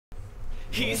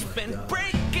He's been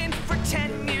breaking for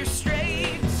 10 years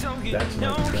straight, so you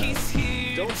know he's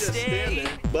here Don't to just stay. stand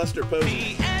there. Buster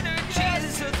Posey. The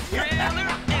energy's a thriller,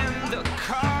 and the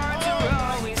cards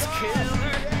are always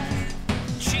killer.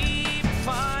 Cheap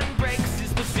fun breaks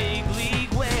is the big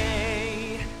league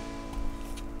way.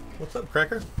 What's up,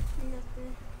 Cracker?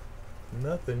 Nothing.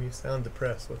 Nothing. You sound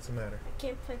depressed. What's the matter? I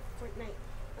can't play Fortnite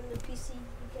on the PC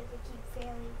because I keep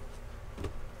failing.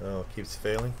 Oh, it keeps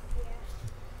failing? Yeah.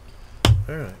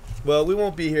 Alright. Well, we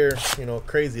won't be here, you know,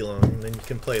 crazy long, and then you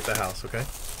can play at the house, okay?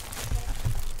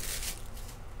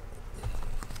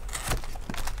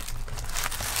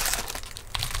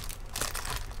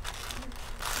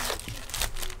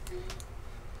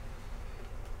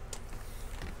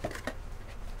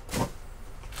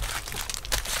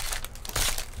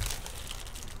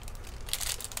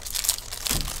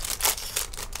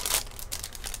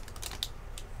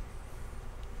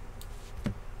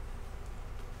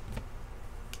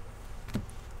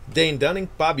 Dane Dunning,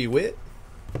 Bobby Witt.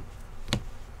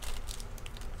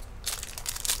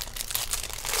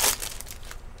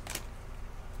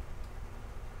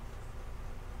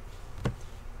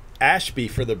 Ashby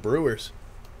for the Brewers.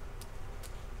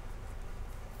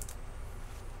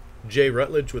 Jay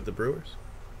Rutledge with the Brewers.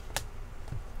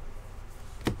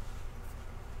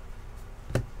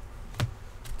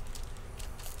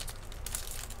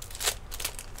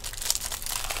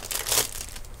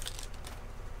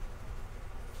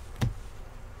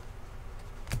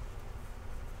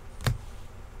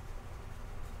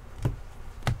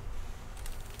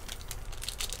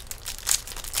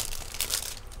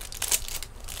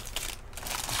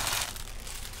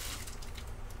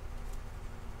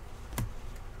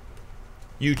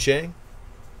 Yu Chang.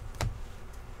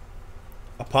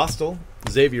 Apostle,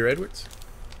 Xavier Edwards.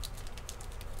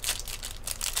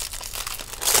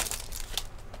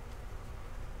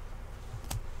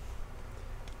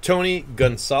 Tony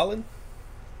Gonsolin,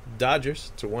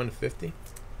 Dodgers to 150.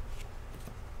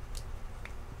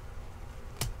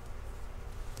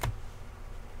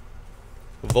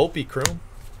 Volpe Chrome.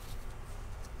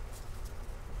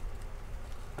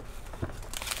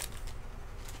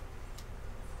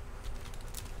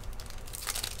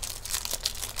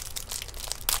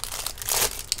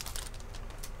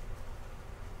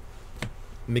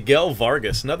 Miguel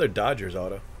Vargas, another Dodgers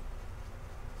auto.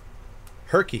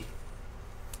 Herky.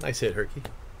 Nice hit, Herky.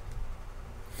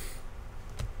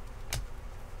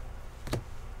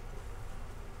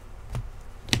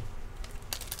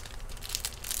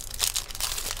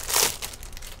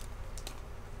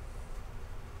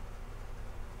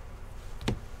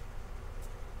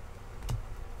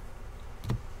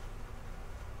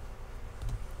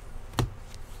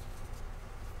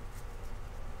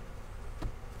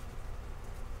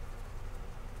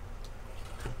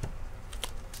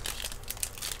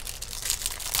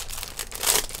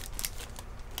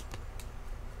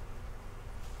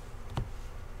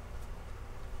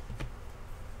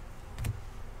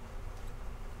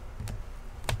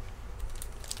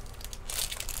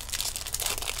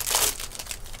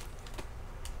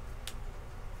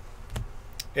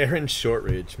 Aaron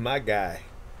Shortridge, my guy.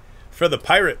 For the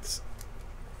Pirates.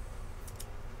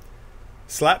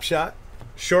 Slapshot.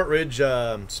 Shortridge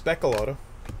Speckle auto.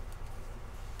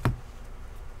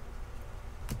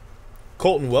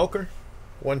 Colton Welker,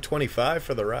 125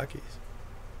 for the Rockies.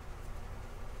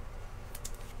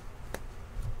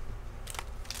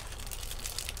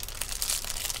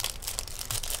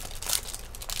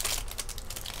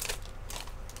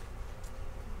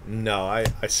 No, I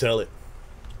sell it.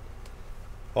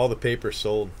 All the papers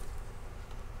sold.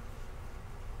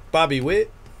 Bobby Witt.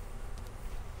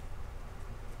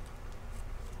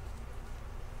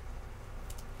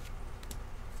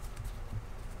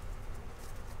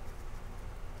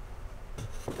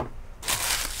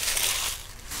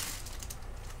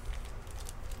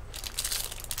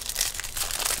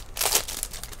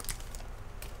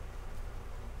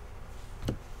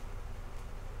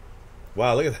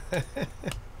 Wow, look at that.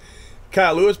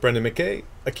 Kyle Lewis, Brendan McKay,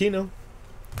 Aquino.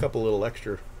 A couple little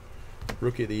extra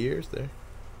Rookie of the Years there.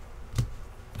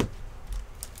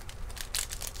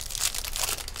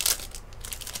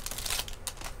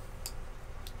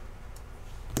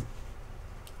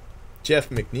 Jeff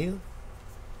McNeil.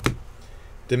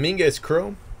 Dominguez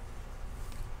Chrome.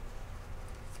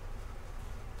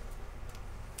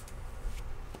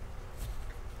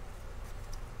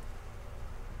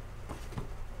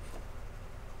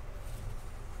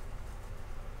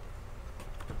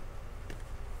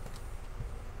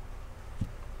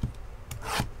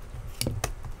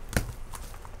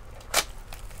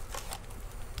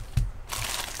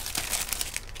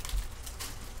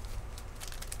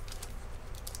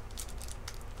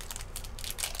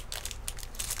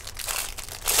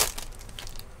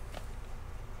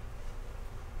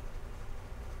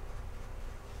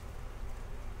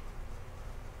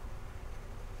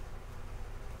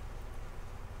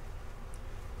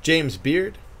 James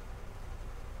Beard.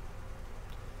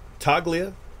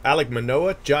 Toglia. Alec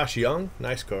Manoah. Josh Young.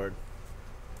 Nice card.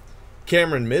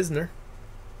 Cameron Misner.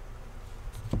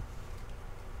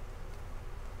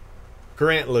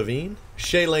 Grant Levine.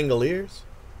 Shea Langoliers.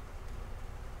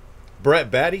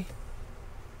 Brett Batty.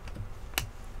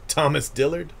 Thomas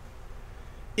Dillard.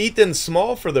 Ethan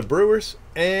Small for the Brewers.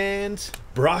 And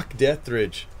Brock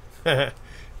Deathridge.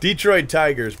 Detroit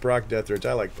Tigers, Brock Deathridge.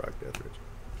 I like Brock Deathridge.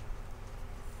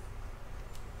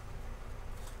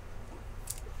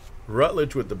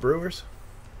 Rutledge with the Brewers.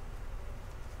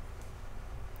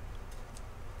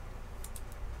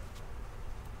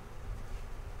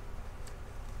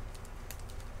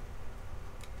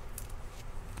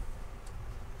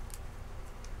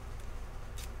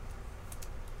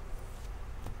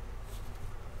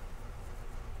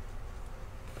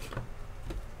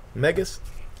 Megas.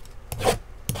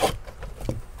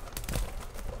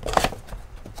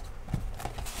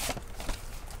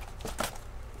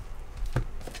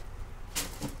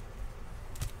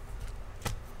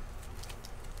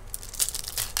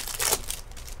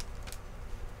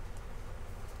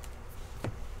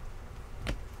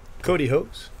 Cody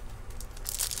Hose.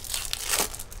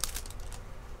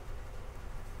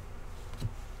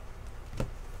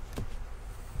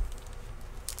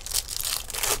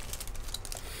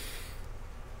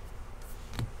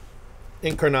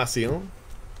 Encarnacion.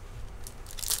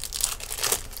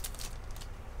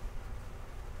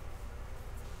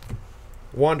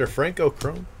 Wander Franco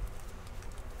Chrome.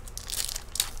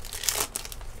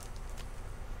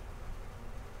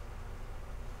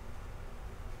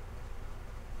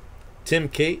 Tim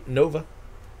Kate Nova.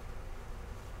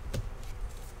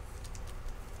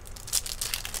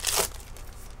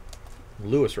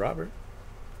 Lewis Robert.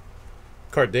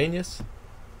 Cardenas.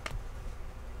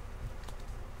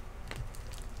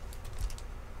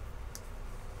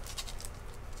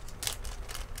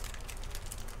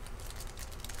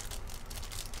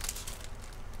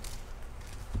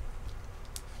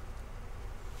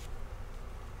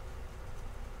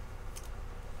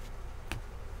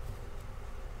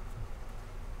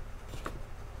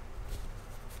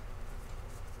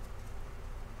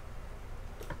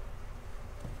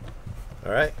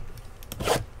 All right.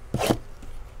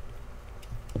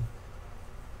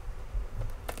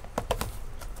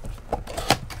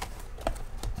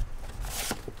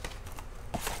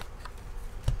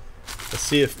 Let's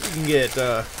see if we can get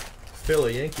Phil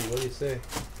a Yankee. What do you say?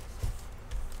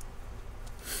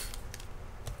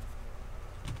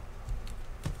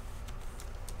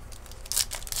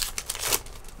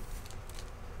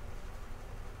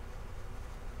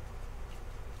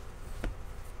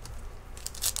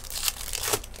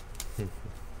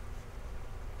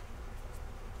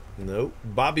 Nope.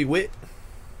 Bobby Witt.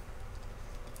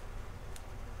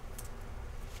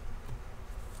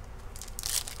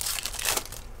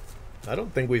 I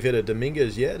don't think we've hit a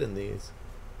Dominguez yet in these.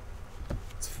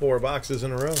 It's 4 boxes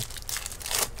in a row.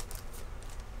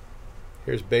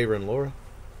 Here's Baber and Laura.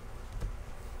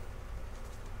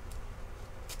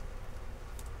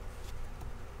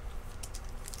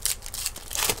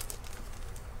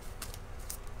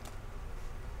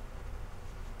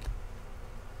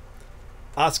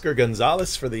 Oscar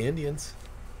Gonzalez for the Indians.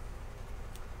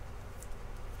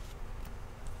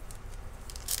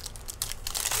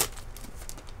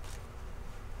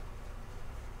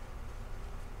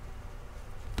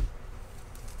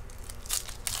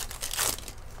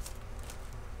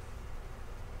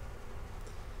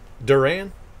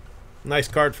 Duran. Nice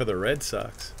card for the Red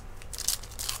Sox.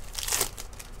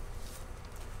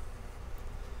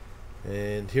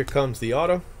 And here comes the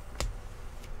auto.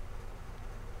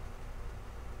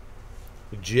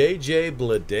 J.J.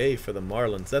 Bleday for the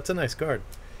Marlins. That's a nice card.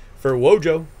 For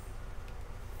Wojo,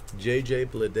 J.J.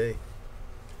 Bleday.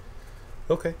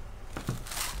 Okay.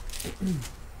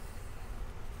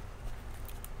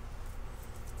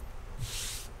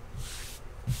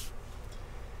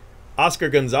 Oscar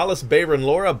Gonzalez, Baber and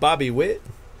Laura, Bobby Witt,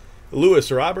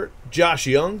 Lewis Robert, Josh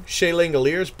Young, Shea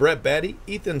Langoliers, Brett Batty,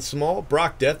 Ethan Small,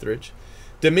 Brock Deathridge,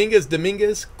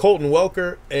 Dominguez, Colton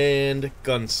Welker, and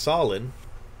Gonsolin.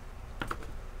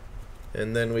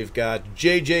 And then we've got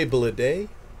J.J. Bleday,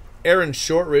 Aaron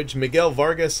Shortridge, Miguel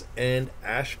Vargas, and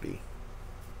Ashby.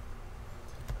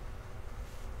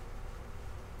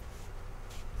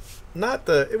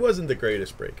 It wasn't the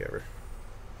greatest break ever.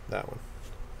 That one.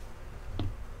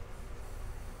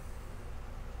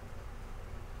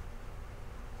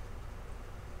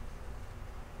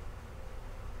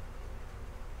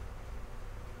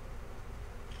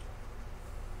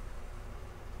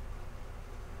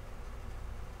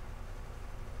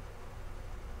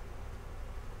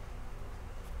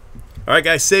 All right,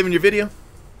 guys, saving your video?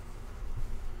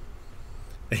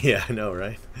 Yeah, I know,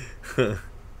 right?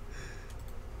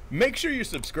 Make sure you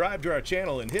subscribe to our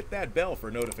channel and hit that bell for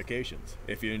notifications.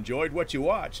 If you enjoyed what you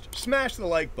watched, smash the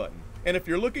like button. And if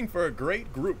you're looking for a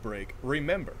great group break,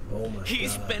 remember,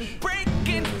 He's been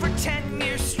breaking for 10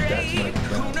 years straight.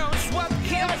 Who knows what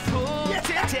he'll pull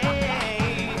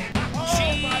today?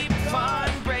 Cheap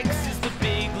fun breaks is the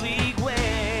big league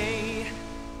way.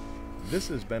 this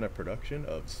has been a production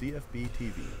of CFB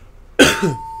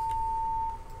TV.